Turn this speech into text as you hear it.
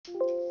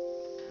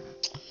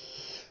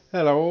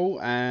Hello all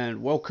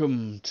and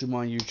welcome to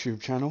my YouTube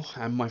channel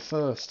and my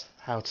first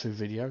how-to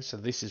video. So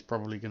this is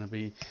probably going to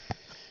be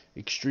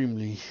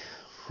extremely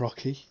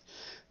rocky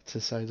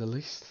to say the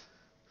least.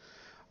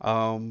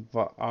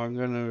 But I'm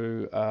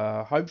going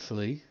to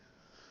hopefully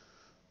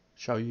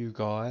show you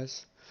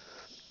guys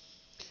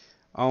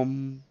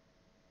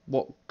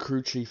what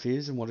Crew Chief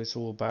is and what it's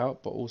all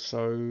about, but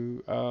also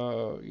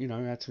how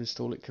to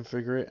install it,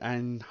 configure it,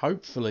 and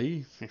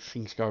hopefully, if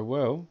things go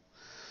well,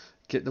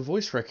 get the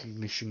voice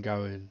recognition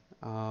going.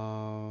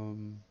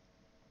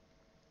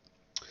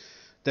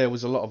 There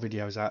was a lot of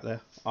videos out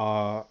there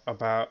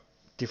about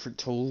different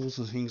tools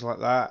and things like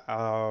that,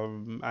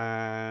 and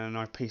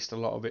I pieced a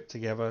lot of it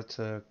together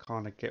to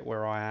kind of get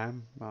where I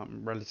am.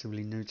 I'm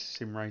relatively new to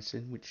sim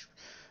racing, which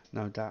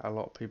no doubt a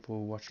lot of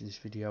people watching this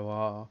video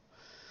are.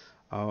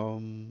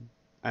 And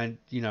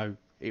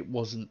it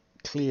wasn't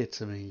clear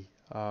to me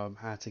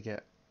how to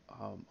get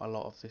a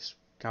lot of this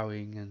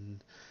going,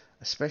 and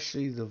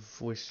especially the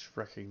voice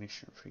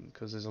recognition thing,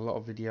 because there's a lot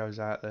of videos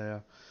out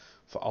there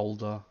for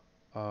older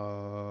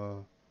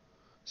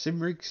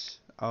sim rigs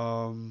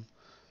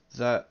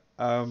that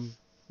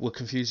were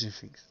confusing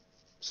things.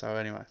 So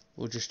anyway,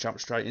 we'll just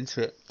jump straight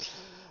into it.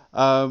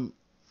 Um,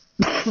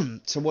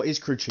 so what is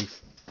Crew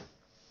Chief?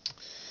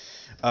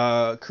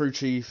 Crew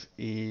Chief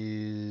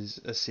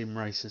is a sim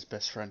racer's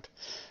best friend.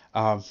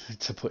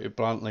 To put it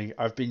bluntly,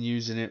 I've been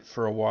using it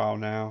for a while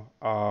now,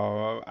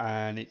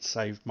 and it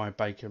saved my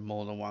bacon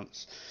more than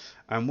once.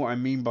 And what I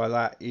mean by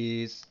that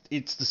is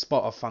it's the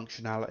spotter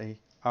functionality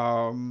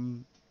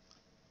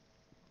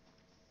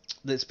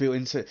that's built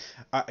into it.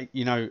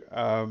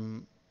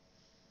 I'm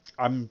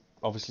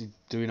obviously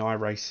doing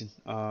iRacing,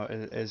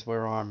 is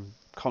where I'm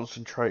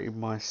concentrating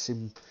my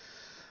sim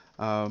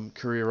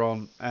career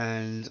on,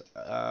 and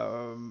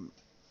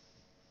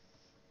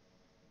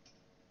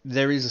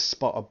there is a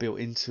spotter built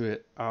into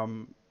it,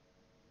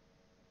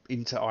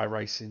 into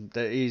iRacing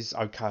that is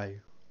okay,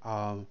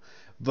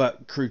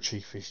 but Crew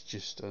Chief is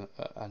just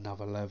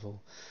another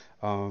level,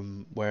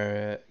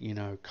 where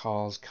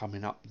cars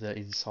coming up the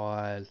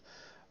inside.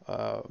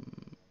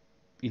 Um,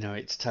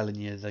 it's telling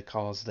you the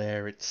car's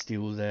there, it's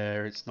still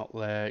there, it's not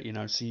there,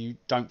 so you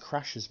don't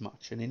crash as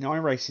much. And in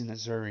iRacing,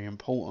 that's very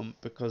important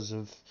because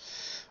of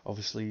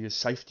obviously your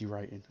safety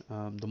rating.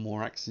 The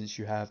more accidents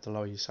you have, the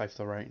lower your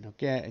safety rating will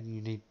get, and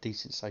you need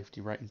decent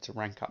safety rating to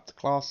rank up the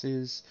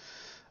classes,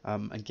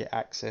 and get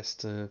access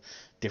to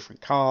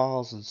different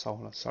cars and so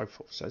on and so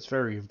forth. So it's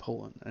very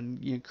important,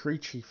 and Crew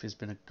Chief has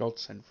been a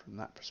godsend from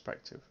that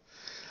perspective.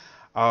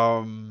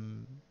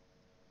 Um,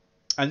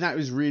 and that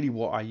was really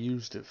what I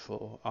used it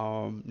for.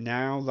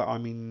 Now that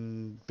I'm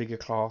in bigger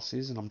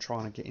classes and I'm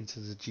trying to get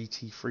into the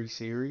GT3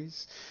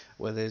 series,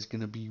 where there's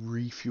going to be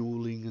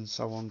refueling and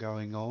so on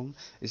going on,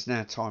 it's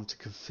now time to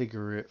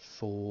configure it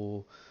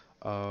for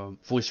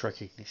voice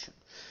recognition.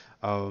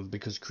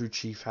 Because Crew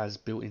Chief has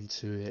built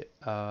into it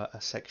a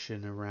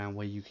section around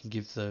where you can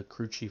give the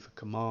Crew Chief a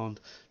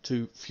command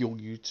to fuel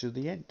you to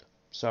the end.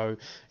 So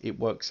it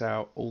works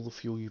out all the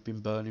fuel you've been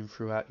burning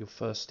throughout your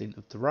first stint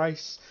of the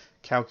race,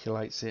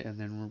 calculates it, and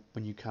then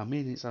when you come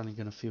in, it's only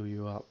going to fill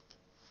you up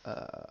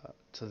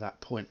to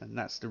that point. And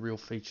that's the real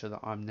feature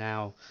that I'm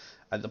now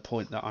at the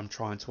point that I'm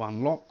trying to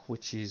unlock,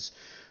 which is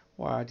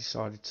why I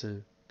decided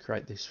to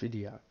create this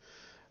video.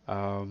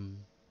 And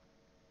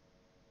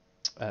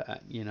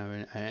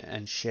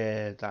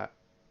share that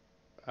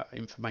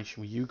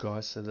information with you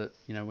guys, so that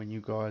when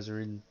you guys are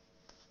in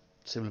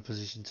similar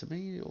position to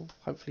me, it'll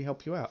hopefully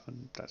help you out,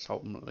 and that's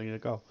ultimately the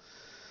goal.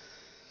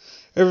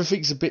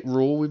 Everything's a bit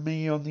raw with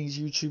me on these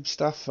YouTube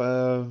stuff.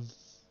 I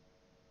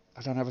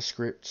don't have a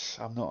script.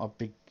 I'm not a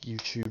big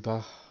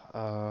YouTuber.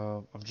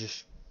 I'm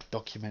just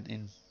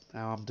documenting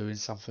how I'm doing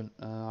something.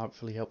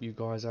 Hopefully help you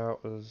guys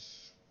out,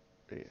 as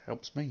it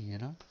helps me,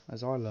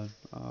 as I learn.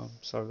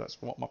 So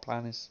that's what my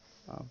plan is.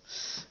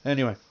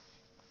 Anyway,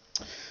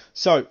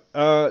 so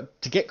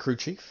to get Crew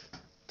Chief,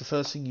 the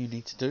first thing you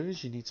need to do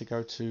is you need to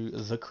go to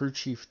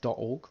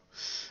thecrewchief.org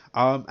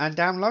and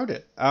download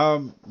it.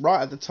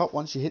 Right at the top,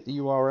 once you hit the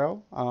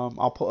URL,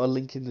 I'll put a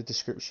link in the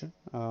description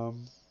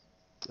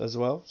as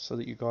well, so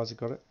that you guys have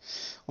got it.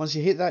 Once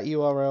you hit that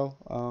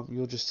URL,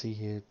 you'll just see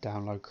here,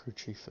 download Crew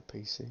Chief for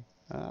PC.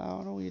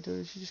 And all you do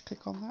is you just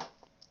click on that.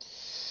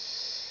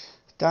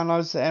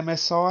 Downloads the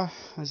MSI,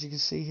 as you can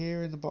see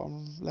here in the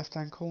bottom left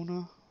hand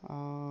corner.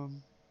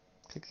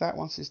 Click that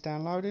once it's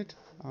downloaded.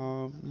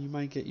 You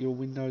may get your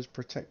Windows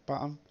Protect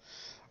button.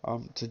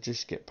 To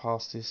just get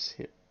past this,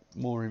 hit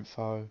more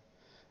info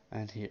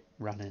and hit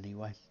run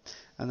anyway,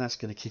 and that's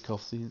going to kick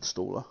off the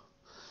installer.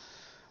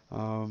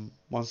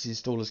 Once the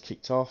installer's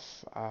kicked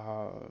off,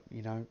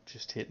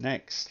 just hit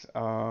next,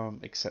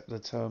 accept the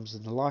terms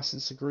in the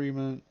license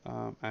agreement,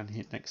 and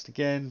hit next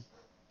again.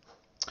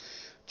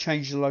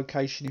 Change the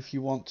location if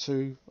you want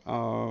to.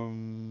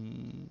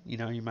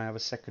 You may have a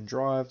second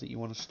drive that you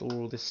want to store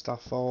all this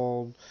stuff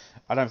on.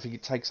 I don't think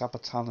it takes up a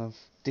ton of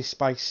disk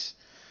space.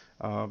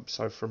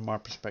 So from my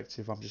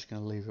perspective, I'm just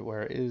going to leave it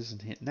where it is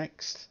and hit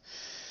next.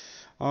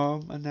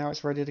 And now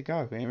it's ready to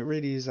go. It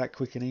really is that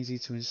quick and easy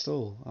to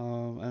install.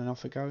 And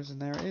off it goes,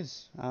 and there it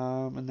is.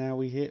 And now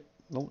we hit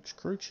launch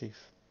crew chief.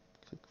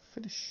 Click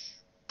finish.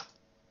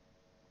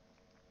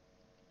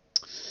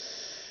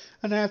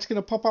 And now it's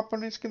going to pop up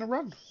and it's going to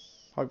run.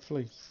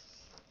 Hopefully,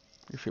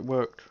 if it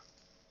worked.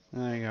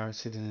 There you go,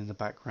 it's hidden in the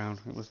background.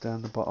 It was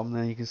down the bottom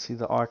there, you can see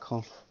the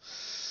icon.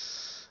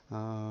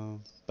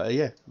 But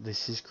yeah,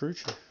 this is crew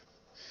chief.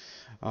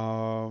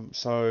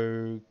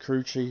 So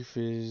crew chief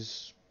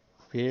is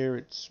here,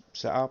 it's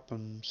set up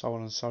and so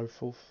on and so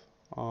forth.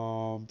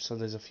 So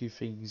there's a few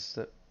things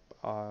that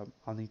I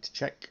need to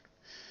check.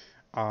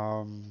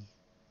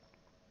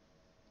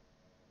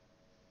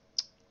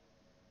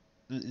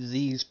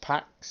 These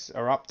packs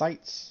are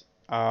updates.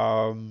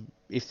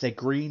 If they're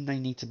green, they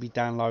need to be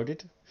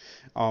downloaded.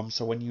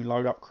 So when you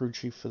load up Crew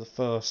Chief for the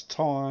first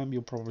time,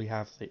 you'll probably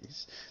have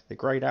these. They're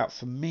grayed out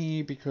for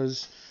me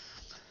because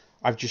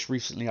I've just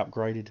recently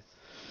upgraded,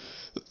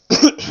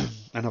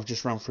 and I've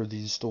just run through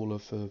the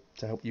installer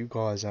to help you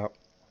guys out.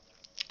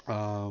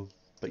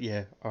 But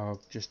yeah, I'll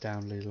just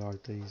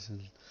download these,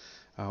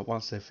 and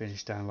once they're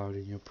finished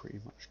downloading, you're pretty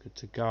much good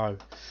to go.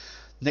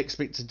 Next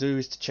bit to do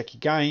is to check your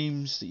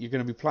games that you're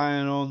going to be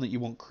playing on that you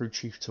want Crew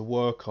Chief to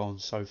work on.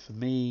 So for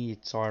me,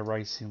 it's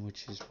iRacing,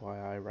 which is why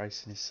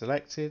iRacing is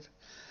selected.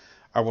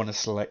 I want to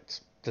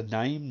select the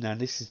name. Now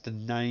this is the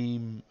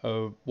name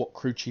of what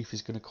Crew Chief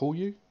is going to call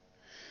you.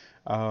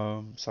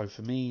 So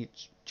for me,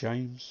 it's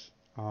James.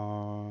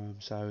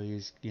 So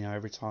he's,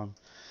 every time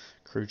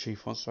Crew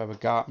Chief wants to have a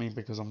go at me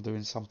because I'm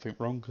doing something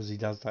wrong, because he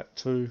does that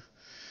too,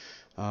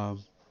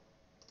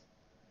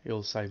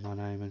 he'll say my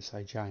name and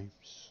say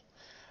James.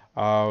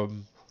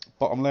 Bottom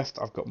left,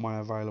 I've got my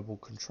available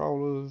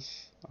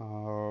controllers.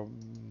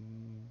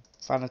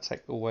 Fanatec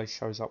always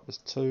shows up as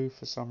 2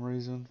 for some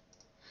reason.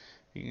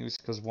 I think it's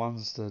because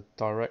one's the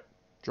direct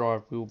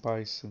drive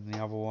wheelbase and the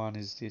other one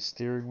is the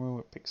steering wheel.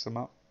 It picks them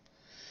up.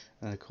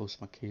 And of course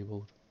my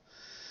keyboard.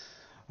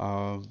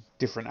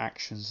 Different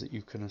actions that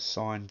you can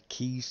assign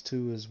keys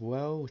to as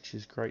well, which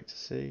is great to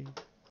see.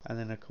 And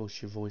then of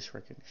course your voice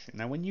recognition.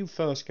 Now when you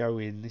first go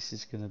in, this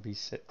is going to be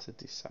set to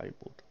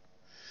disabled.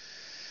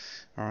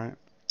 Alright.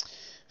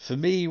 For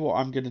me, what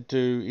I'm going to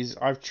do is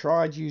I've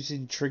tried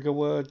using trigger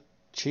word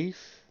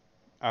chief.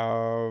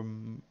 So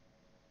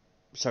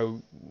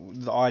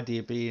the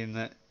idea being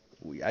that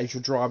as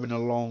you're driving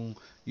along,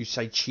 you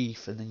say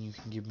chief and then you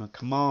can give him a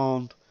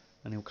command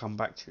and he'll come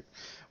back to you.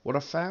 What I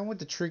found with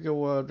the trigger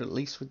word, at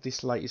least with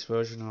this latest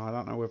version, and I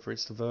don't know whether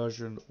it's the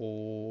version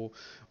or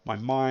my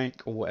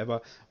mic or whatever,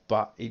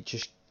 but it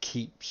just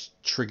keeps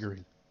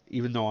triggering,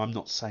 even though I'm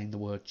not saying the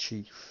word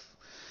chief.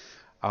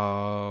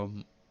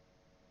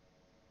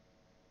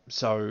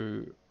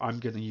 So I'm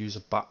going to use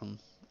a button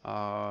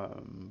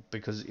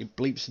because it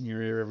bleeps in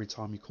your ear every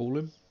time you call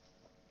him.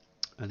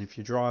 And if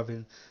you're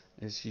driving,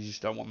 you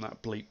just don't want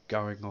that bleep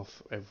going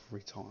off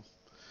every time.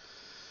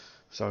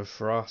 So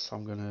for us,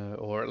 I'm going to,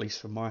 or at least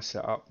for my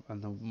setup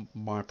and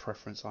my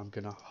preference, I'm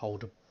going to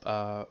hold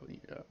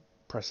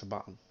press a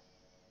button.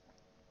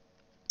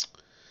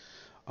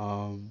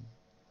 I'm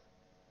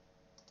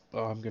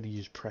going to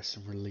use press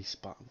and release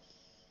button.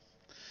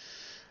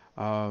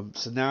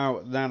 So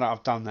now that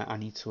I've done that, I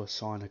need to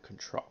assign a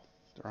control.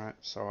 Right,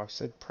 so I've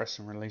said press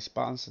and release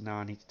button, so now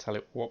I need to tell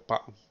it what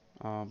button.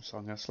 So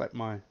I'm going to select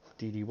my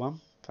DD1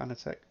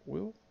 Fanatec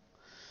wheel,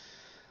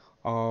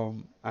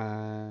 and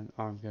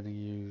I'm going to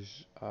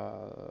use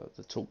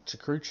the talk to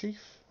crew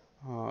chief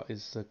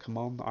is the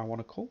command that I want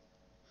to call,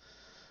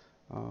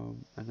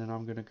 and then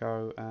I'm going to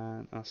go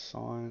and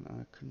assign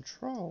a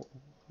control,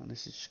 and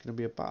this is just going to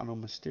be a button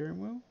on my steering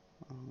wheel.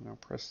 I'm going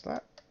to press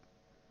that,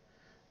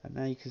 and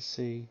now you can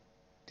see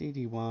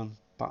DD1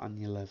 button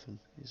 11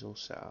 is all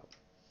set up.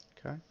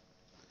 Okay.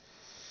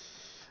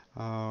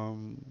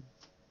 I'm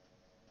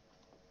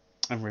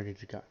ready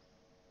to go.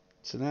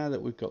 So now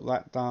that we've got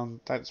that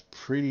done, that's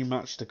pretty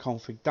much the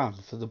config done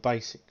for the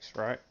basics,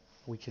 right?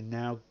 We can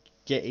now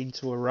get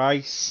into a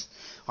race.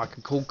 I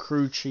can call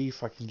crew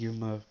chief, I can give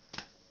him a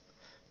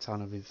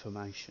ton of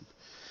information.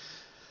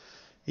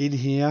 In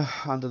here,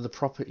 under the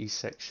properties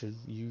section,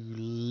 you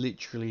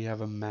literally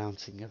have a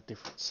mounting of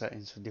different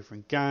settings for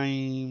different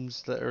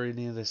games that are in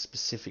here. There's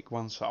specific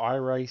ones for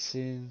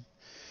iRacing.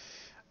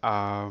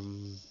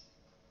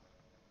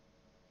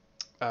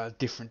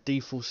 Different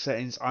default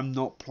settings. I'm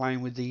not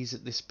playing with these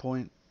at this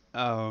point.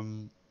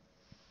 You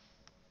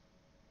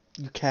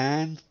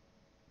can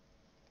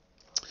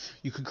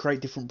create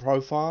different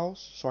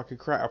profiles. So I could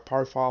create a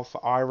profile for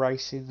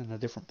iRacing and a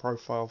different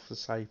profile for,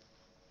 say,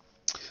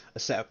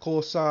 Assetto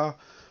Corsa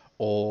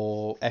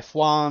or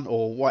F1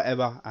 or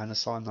whatever, and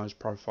assign those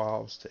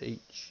profiles to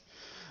each.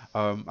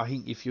 I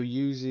think if you're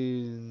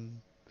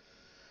using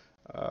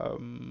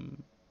Assetto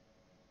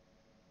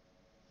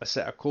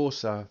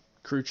Corsa,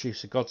 crew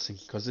chief's a godsend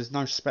because there's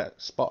no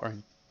spotter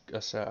in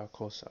Assetto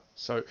Corsa.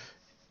 So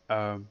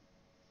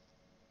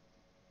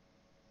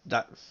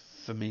that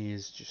for me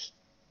is just,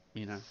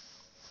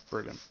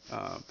 brilliant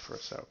for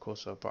Assetto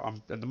Corsa. But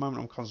at the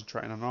moment I'm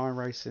concentrating on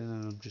iRacing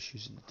and I'm just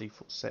using the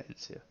default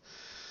settings here.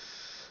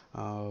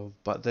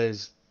 But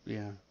there's,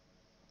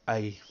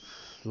 a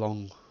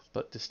long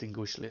but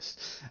distinguished list.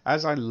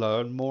 As I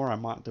learn more, I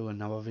might do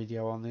another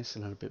video on this, a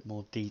little bit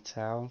more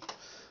detail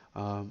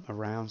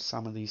around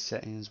some of these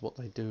settings, what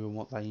they do and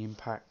what they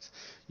impact.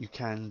 You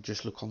can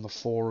just look on the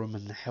forum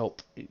and the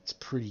help. It's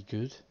pretty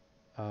good.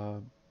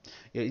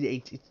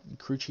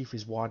 Crew Chief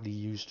is widely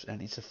used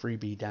and it's a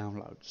freebie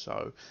download,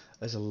 so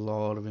there's a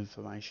lot of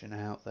information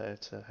out there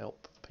to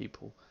help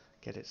people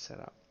get it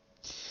set up.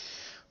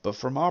 But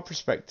from our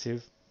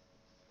perspective,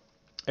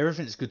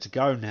 everything's good to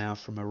go now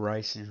from a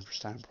racing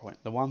standpoint.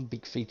 The one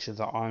big feature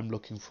that I'm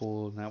looking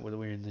for now that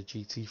we're in the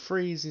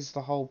GT3s is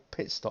the whole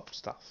pit stop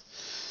stuff.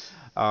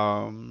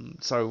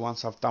 So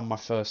once I've done my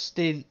first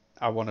stint,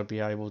 I want to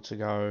be able to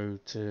go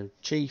to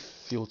Chief,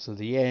 fuel to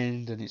the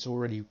end, and it's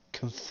already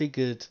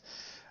configured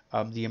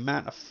the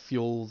amount of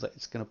fuel that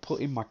it's going to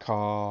put in my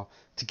car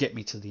to get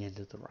me to the end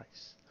of the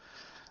race.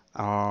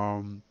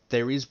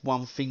 There is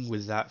one thing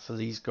with that for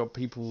these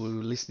people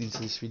who are listening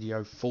to this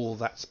video for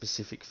that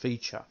specific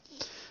feature.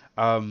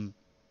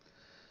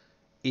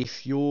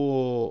 If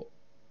you're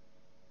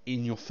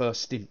in your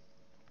first stint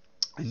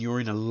and you're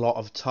in a lot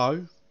of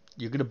tow,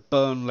 you're going to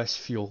burn less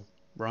fuel,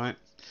 right?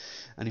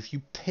 And if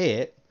you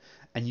pit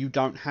and you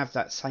don't have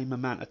that same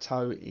amount of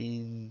tow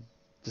in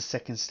the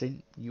second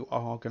stint, you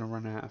are going to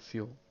run out of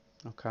fuel.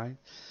 Okay,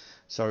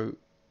 so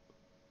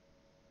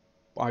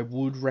I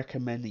would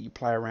recommend that you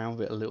play around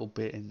with it a little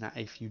bit, in that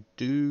if you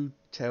do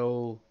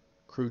tell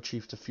Crew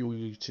Chief to fuel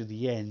you to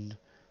the end,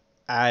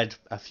 add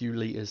a few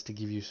litres to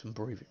give you some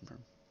breathing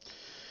room.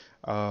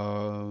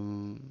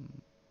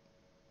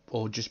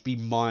 Or just be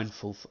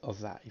mindful of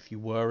that. If you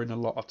were in a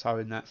lot of tow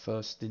in that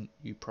first stint,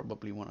 you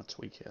probably want to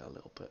tweak it a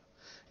little bit.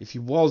 If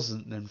you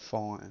wasn't, then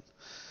fine.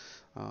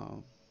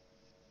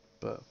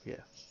 But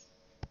yeah,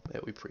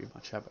 there we pretty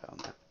much have it on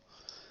that.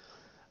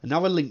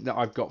 Another link that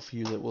I've got for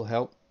you that will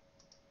help.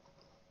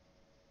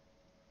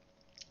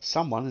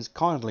 Someone has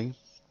kindly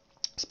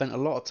spent a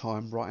lot of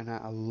time writing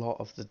out a lot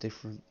of the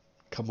different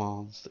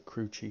commands that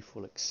Crew Chief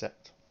will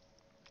accept.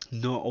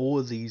 Not all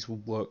of these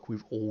will work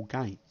with all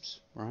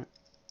games, right?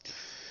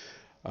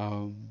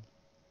 But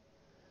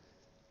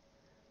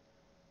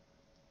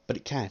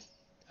it can.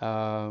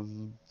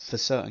 For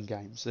certain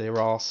games,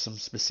 there are some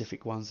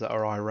specific ones that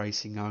are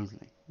iRacing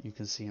only. You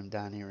can see them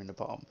down here in the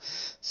bottom.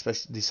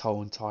 Especially this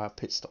whole entire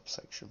pit stop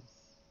section,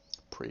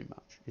 pretty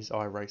much, is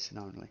iRacing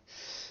only.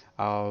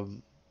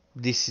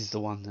 This is the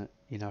one that,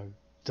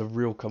 the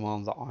real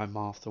command that I'm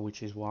after,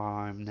 which is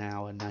why I'm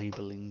now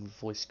enabling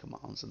voice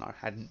commands, and I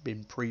hadn't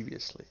been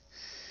previously.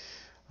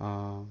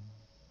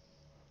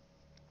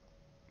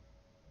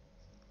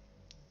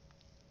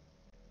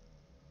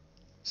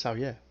 So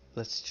yeah,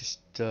 let's just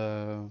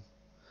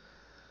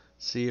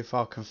see if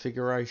our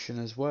configuration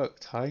has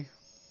worked, hey?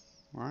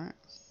 Right.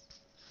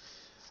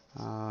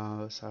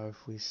 So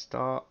if we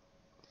start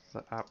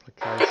the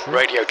application,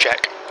 radio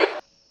check.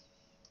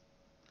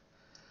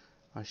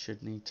 I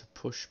should need to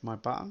push my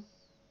button.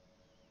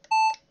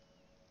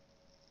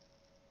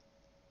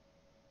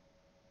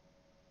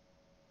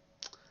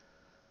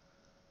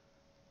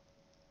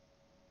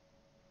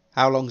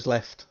 How long's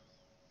left?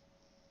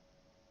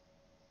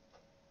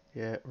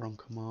 Yeah, wrong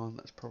command.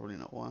 That's probably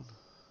not one.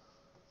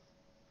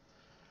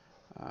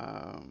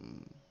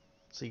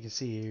 So you can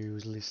see here he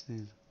was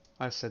listening.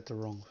 I said the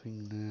wrong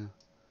thing now.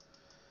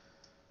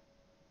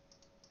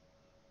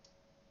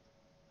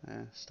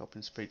 Yeah,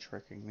 stopping speech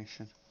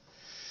recognition.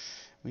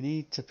 We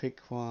need to pick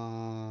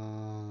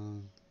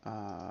one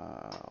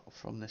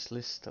from this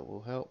list that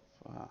will help.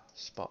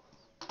 Spot.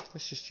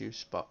 Let's just use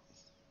spot.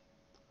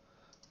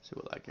 See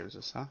what that gives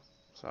us, huh?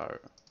 So,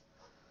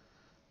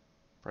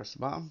 press the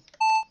button.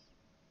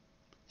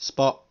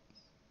 Spot.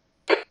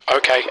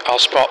 Okay, I'll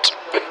spot.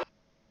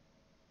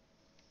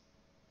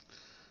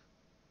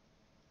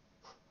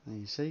 And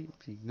you see,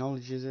 he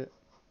acknowledges it.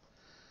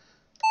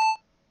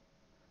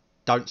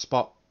 Don't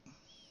spot.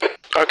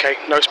 Okay,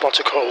 no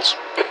spotter calls.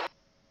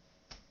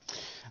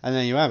 And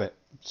there you have it.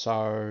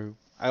 So,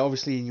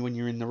 obviously, when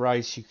you're in the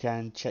race, you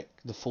can check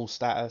the full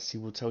status. He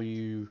will tell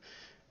you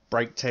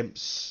brake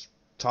temps,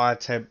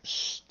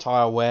 temps,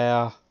 tyre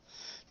wear,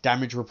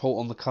 damage report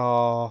on the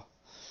car,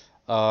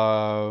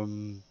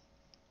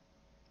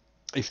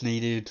 if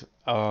needed,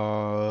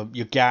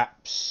 your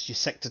gaps, your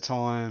sector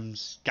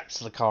times, gaps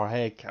to the car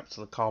ahead, gaps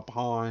to the car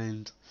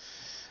behind,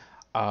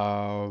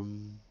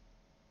 and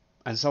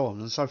so on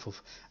and so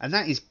forth. And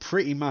that is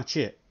pretty much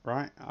it,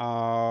 right?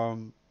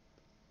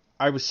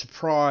 I was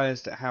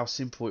surprised at how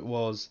simple it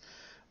was,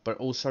 but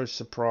also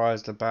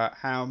surprised about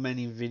how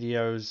many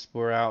videos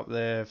were out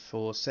there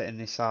for setting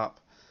this up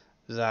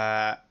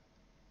that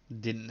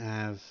didn't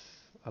have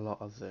a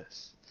lot of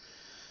this.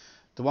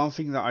 The one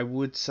thing that I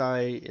would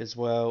say as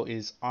well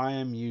is I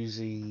am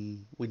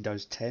using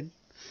Windows 10.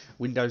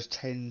 Windows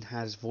 10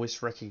 has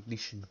voice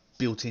recognition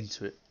built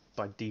into it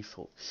by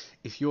default.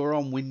 If you're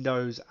on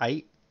Windows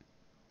 8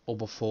 or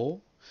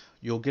before,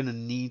 you're going to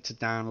need to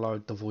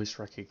download the voice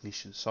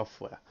recognition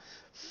software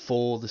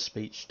for the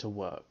speech to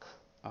work.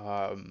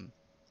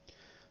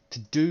 to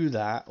do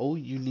that, all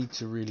you need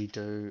to really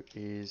do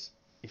is,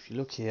 if you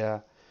look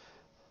here,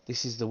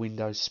 this is the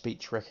Windows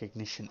speech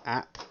recognition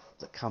app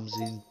that comes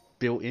in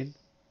built in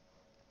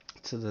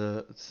to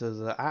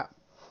the app.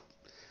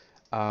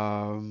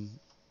 Um,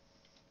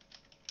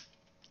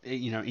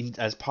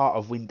 as part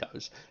of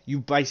Windows, you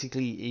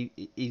basically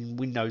in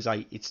Windows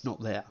 8, it's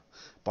not there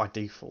by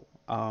default.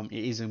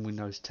 It is in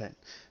Windows 10.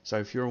 So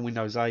if you're on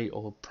Windows 8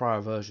 or prior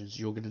versions,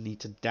 you're going to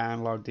need to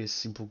download this.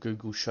 Simple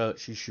Google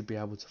search, you should be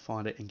able to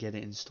find it and get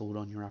it installed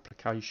on your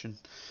application.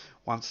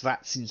 Once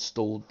that's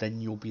installed, then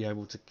you'll be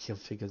able to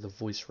configure the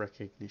voice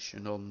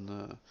recognition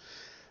on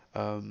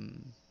the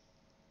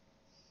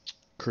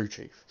Crew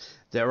Chief.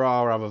 There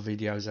are other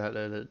videos out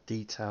there that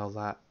detail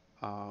that.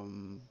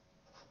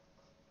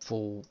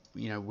 For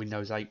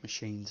Windows 8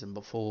 machines and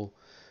before,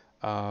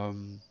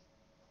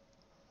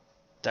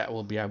 that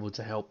will be able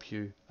to help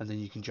you, and then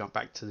you can jump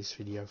back to this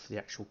video for the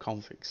actual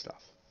config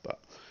stuff, but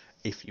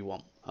if you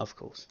want, of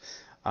course.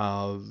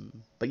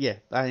 But yeah,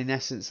 in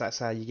essence, that's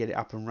how you get it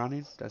up and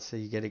running, that's how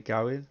you get it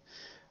going.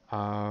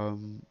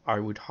 I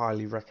would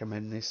highly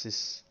recommend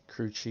this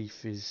Crew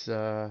Chief is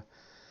I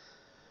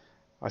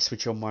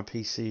switch on my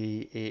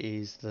PC, it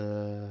is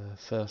the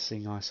first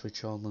thing I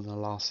switch on and the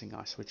last thing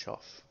I switch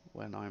off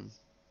when I'm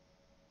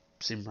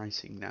sim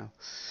racing now,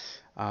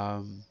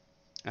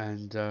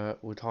 and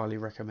would highly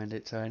recommend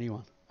it to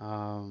anyone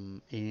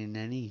in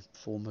any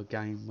form of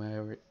game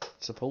where it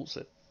supports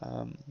it,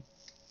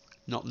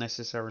 not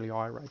necessarily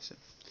iRacing.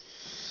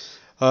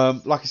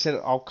 Like I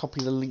said, I'll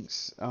copy the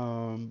links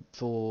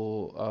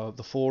for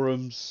the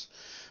forums,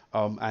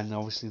 and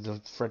obviously the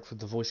thread with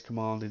the voice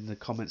command in the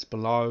comments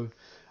below.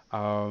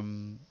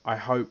 I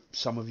hope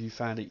some of you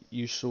found it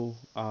useful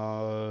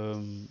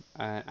and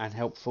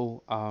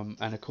helpful.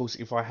 And of course,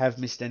 if I have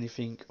missed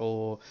anything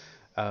or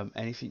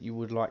anything you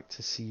would like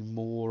to see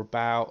more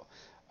about,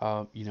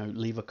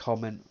 leave a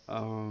comment,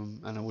 and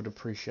I would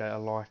appreciate a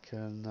like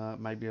and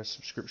maybe a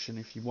subscription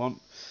if you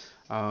want,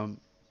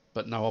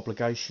 but no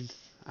obligation.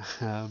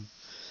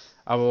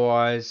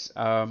 Otherwise,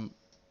 I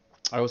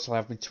also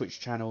have my Twitch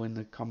channel in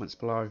the comments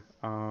below,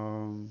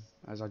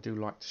 as I do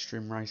like to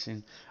stream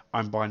racing.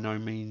 I'm by no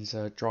means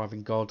a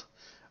driving god.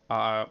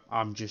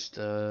 I'm just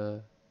guy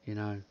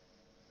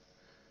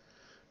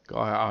at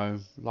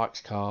home,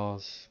 likes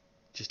cars,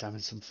 just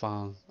having some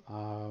fun.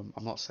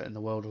 I'm not setting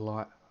the world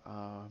alight,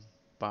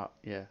 but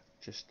yeah,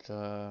 just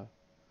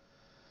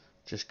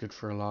good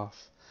for a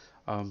laugh.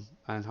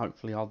 And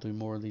hopefully I'll do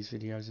more of these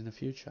videos in the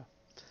future.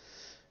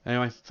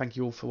 Anyway, thank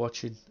you all for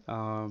watching.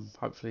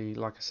 Hopefully,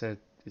 like I said,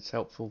 it's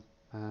helpful,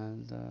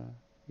 and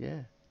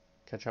yeah,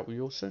 catch up with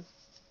you all soon.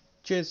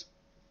 Cheers.